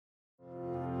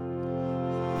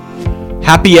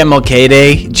Happy MLK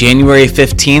Day, January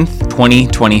 15th,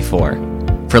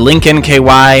 2024. For Link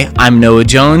NKY, I'm Noah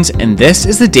Jones, and this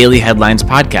is the Daily Headlines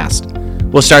Podcast.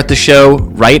 We'll start the show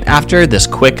right after this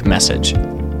quick message.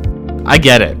 I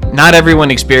get it. Not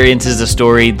everyone experiences a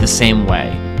story the same way,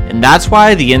 and that's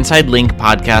why the Inside Link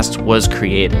podcast was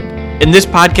created. In this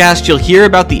podcast, you'll hear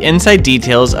about the inside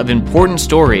details of important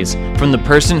stories from the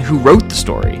person who wrote the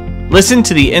story. Listen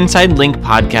to the Inside Link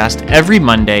podcast every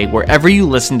Monday wherever you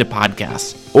listen to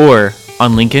podcasts, or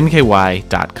on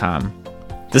linknky.com.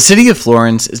 The city of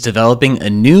Florence is developing a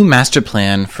new master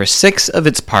plan for 6 of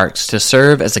its parks to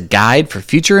serve as a guide for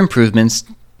future improvements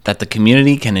that the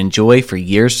community can enjoy for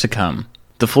years to come.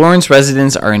 The Florence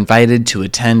residents are invited to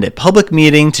attend a public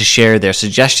meeting to share their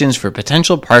suggestions for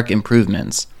potential park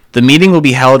improvements. The meeting will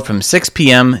be held from 6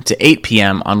 p.m. to 8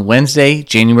 p.m. on Wednesday,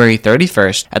 January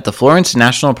 31st at the Florence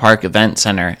National Park Event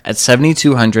Center at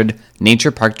 7200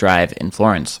 Nature Park Drive in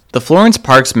Florence. The Florence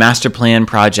Parks Master Plan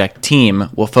Project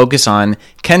team will focus on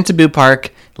Kentaboo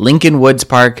Park, Lincoln Woods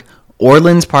Park,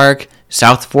 Orleans Park,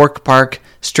 South Fork Park,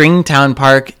 Stringtown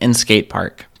Park, and Skate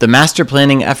Park. The master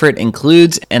planning effort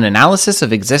includes an analysis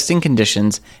of existing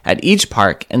conditions at each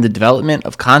park and the development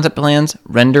of concept plans,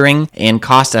 rendering, and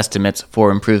cost estimates for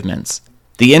improvements.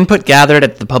 The input gathered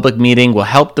at the public meeting will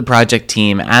help the project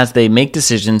team as they make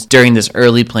decisions during this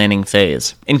early planning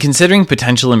phase. In considering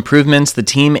potential improvements, the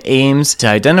team aims to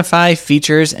identify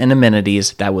features and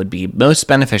amenities that would be most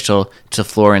beneficial to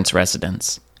Florence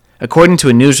residents. According to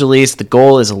a news release, the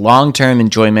goal is a long-term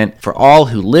enjoyment for all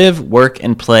who live, work,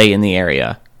 and play in the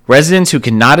area. Residents who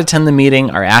cannot attend the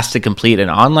meeting are asked to complete an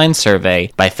online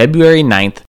survey by February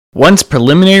 9th. Once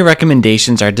preliminary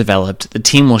recommendations are developed, the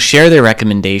team will share their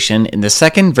recommendation in the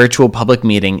second virtual public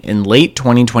meeting in late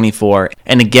 2024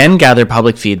 and again gather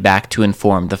public feedback to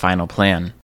inform the final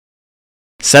plan.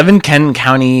 7 Kenton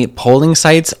County polling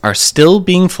sites are still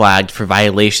being flagged for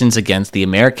violations against the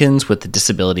Americans with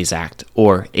Disabilities Act,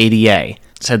 or ADA,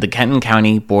 said the Kenton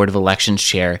County Board of Elections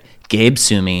Chair Gabe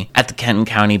Sumi at the Kenton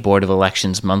County Board of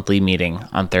Elections monthly meeting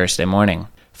on Thursday morning.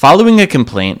 Following a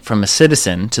complaint from a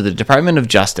citizen to the Department of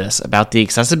Justice about the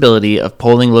accessibility of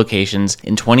polling locations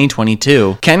in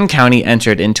 2022, Kenton County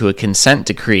entered into a consent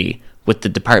decree with the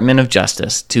Department of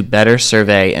Justice to better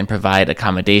survey and provide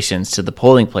accommodations to the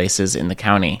polling places in the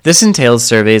county. This entails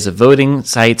surveys of voting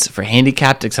sites for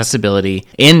handicapped accessibility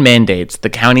and mandates the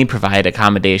county provide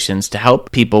accommodations to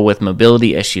help people with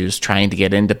mobility issues trying to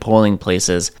get into polling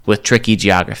places with tricky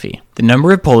geography. The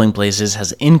number of polling places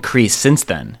has increased since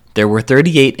then. There were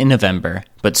 38 in November,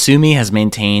 but Sumi has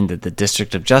maintained that the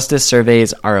District of Justice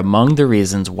surveys are among the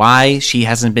reasons why she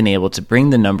hasn't been able to bring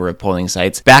the number of polling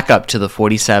sites back up to the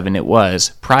 47 it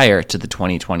was prior to the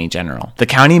 2020 general. The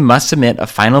county must submit a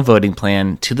final voting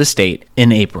plan to the state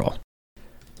in April.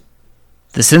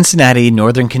 The Cincinnati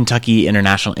Northern Kentucky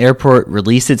International Airport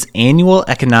released its annual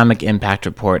economic impact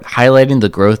report highlighting the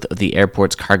growth of the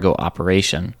airport's cargo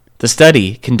operation. The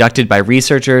study, conducted by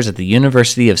researchers at the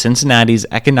University of Cincinnati's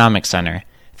Economic Center,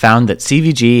 found that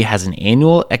CVG has an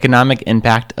annual economic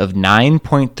impact of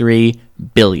 $9.3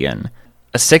 billion,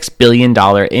 a $6 billion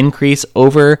increase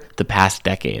over the past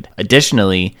decade.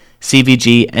 Additionally,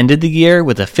 CVG ended the year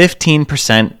with a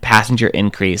 15% passenger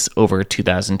increase over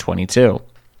 2022.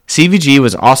 CVG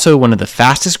was also one of the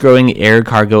fastest growing air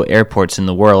cargo airports in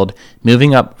the world,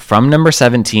 moving up from number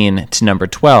 17 to number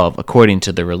 12, according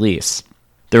to the release.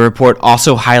 The report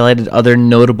also highlighted other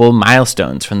notable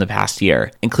milestones from the past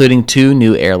year, including 2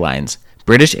 new airlines,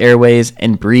 British Airways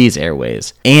and Breeze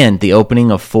Airways, and the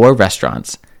opening of 4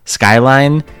 restaurants,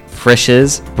 Skyline,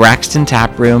 Frisch's, Braxton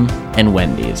Tap Room, and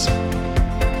Wendy's.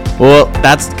 Well,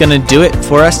 that's going to do it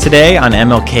for us today on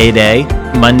MLK Day,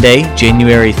 Monday,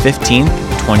 January 15th,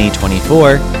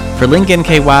 2024. For Link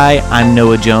NKY, I'm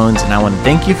Noah Jones, and I want to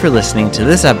thank you for listening to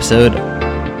this episode.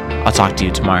 I'll talk to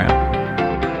you tomorrow.